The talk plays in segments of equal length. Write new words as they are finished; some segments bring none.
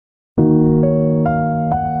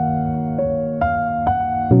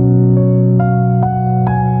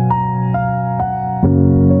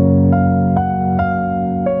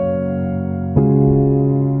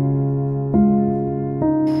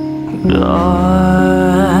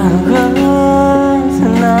good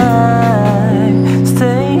tonight.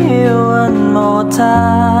 Stay here one more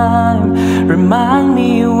time. Remind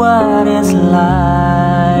me what it's like,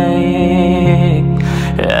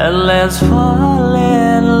 and let's fall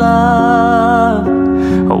in love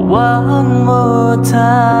one more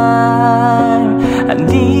time. I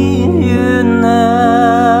need you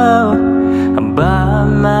now by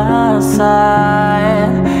my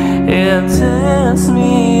side. It tears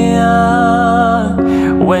me up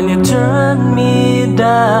when you turn me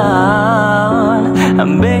down.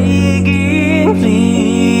 I'm begging,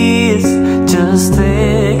 please, just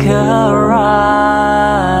stick around.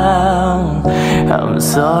 I'm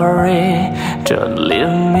sorry, don't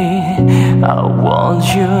leave me. I want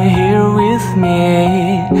you here with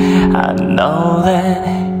me. I know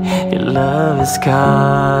that your love is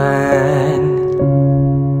gone.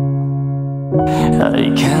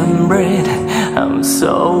 I can't breathe, I'm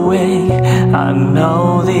so weak. I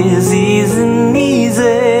know this isn't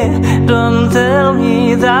easy. Don't tell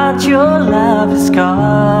me that your love is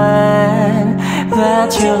gone,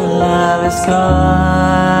 that your love is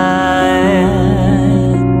gone.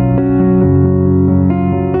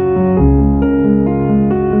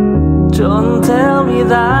 Don't tell me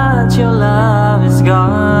that your love is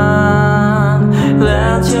gone,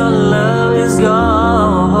 that your love is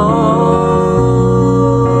gone,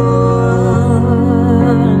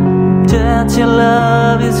 that your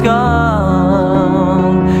love is gone.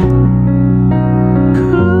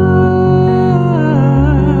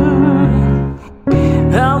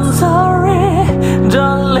 I'm sorry,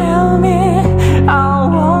 don't leave me. I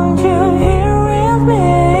want you here with me.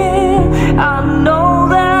 I know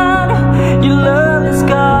that your love is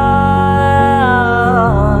gone.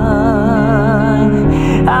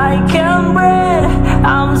 I can't breathe,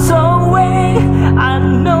 I'm so weak. I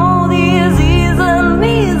know this isn't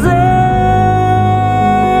easy.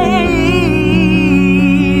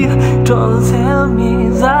 Don't tell me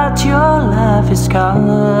that your love is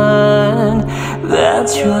gone, that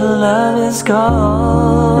your love is gone,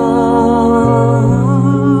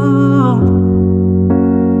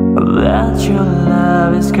 that your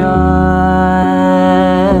love is gone.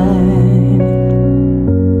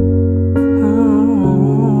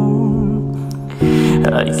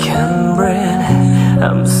 I can't breathe,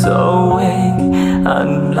 I'm so weak. I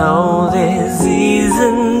know this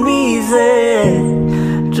isn't easy.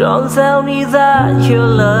 Don't tell me that your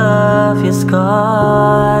love is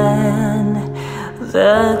gone,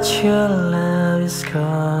 that your love is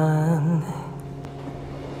gone.